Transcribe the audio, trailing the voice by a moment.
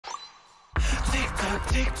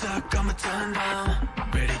tick tock, I'm a time bomb,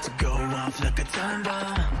 ready to go off like a time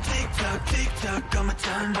bomb. Tick tock, I'm a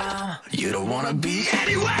time bomb. You don't wanna be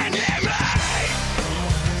anywhere near me.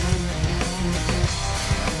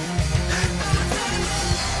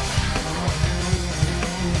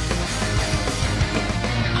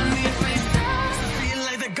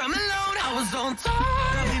 On top,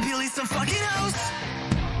 maybe at least I'm fucking house.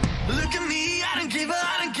 Look at me, I don't give a.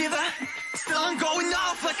 Still I'm going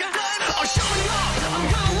off like a dynamo. I'm showing off, I'm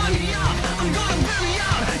gonna wind me up, I'm gonna burn me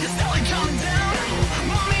out. You're still like coming down.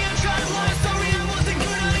 Mommy, I'm trying to lie, sorry I wasn't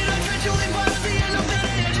good. I need to try to live, but at the end of the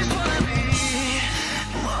day, I just wanna be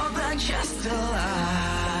more than just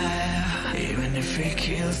alive. Even if it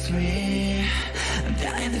kills me, I'm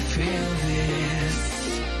dying to feel this.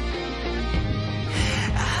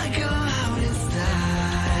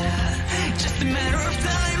 Just a matter of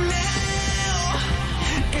time now.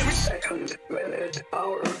 Every second, minute,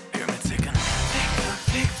 hour. Hear me ticking.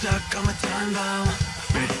 Tick tock, I'm a time bomb,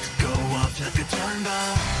 ready to go off like a time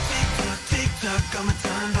bomb. Tick tock, I'm a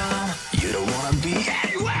time bomb. You don't wanna be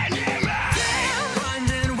anywhere near me. Damn,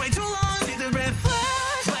 grinding way too long. See the red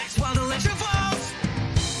flags, flex while the lecture falls.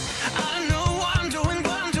 I don't know what I'm doing,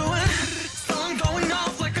 but I'm doing. Still I'm going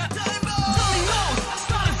off like a time bomb. Dummy nose,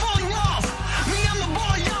 started falling off. Me, I'm the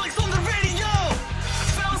boy, Alex on the radio.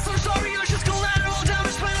 Felt so sorry, I just collateral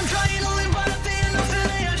damage when I'm trying to live, but at the end of the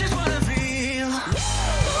day, I just wanna feel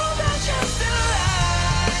more than just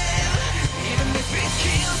alive. Even if it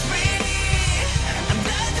kills me, I'm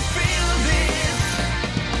glad to feel this.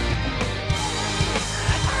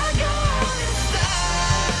 I go out in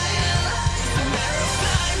style. It's a matter of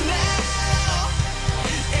time now.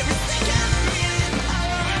 Every second, minute,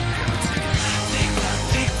 hour.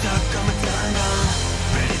 Tick tock, I'm a time bomb,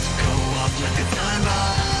 ready to go off like a time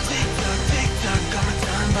bomb. Tick tock, I'm a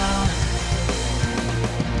time bomb.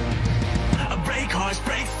 I break hearts,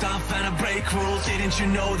 break stuff, and I break rules. Didn't you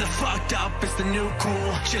know that fucked up is the new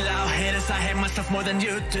cool? Chill out, haters, I hate myself more than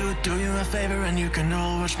you do. Do you a favor and you can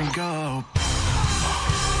all watch me go.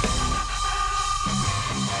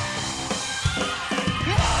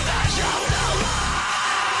 More than just alive.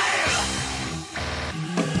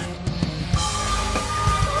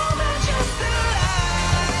 More than just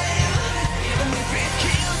alive. Even if it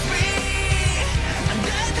kills me, I'm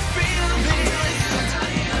glad to feel this.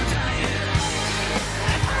 I'm tired.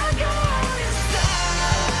 I go out in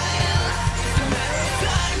style. It's a matter of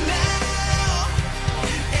time now.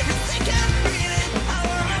 Every second, minute,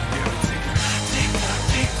 hour.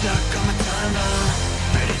 Tick tock, I'm a time bomb,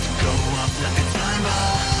 ready to go off like a time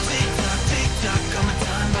bomb. Tick tock, I'm a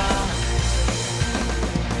time bomb.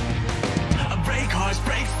 I break hearts,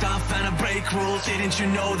 break stuff, and I break rules. Didn't you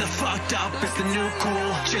know that fucked up is the new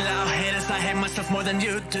cool? Chill out, haters, I hate myself more than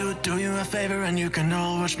you do. Do you a favor and you can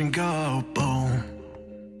all watch me go. Boom.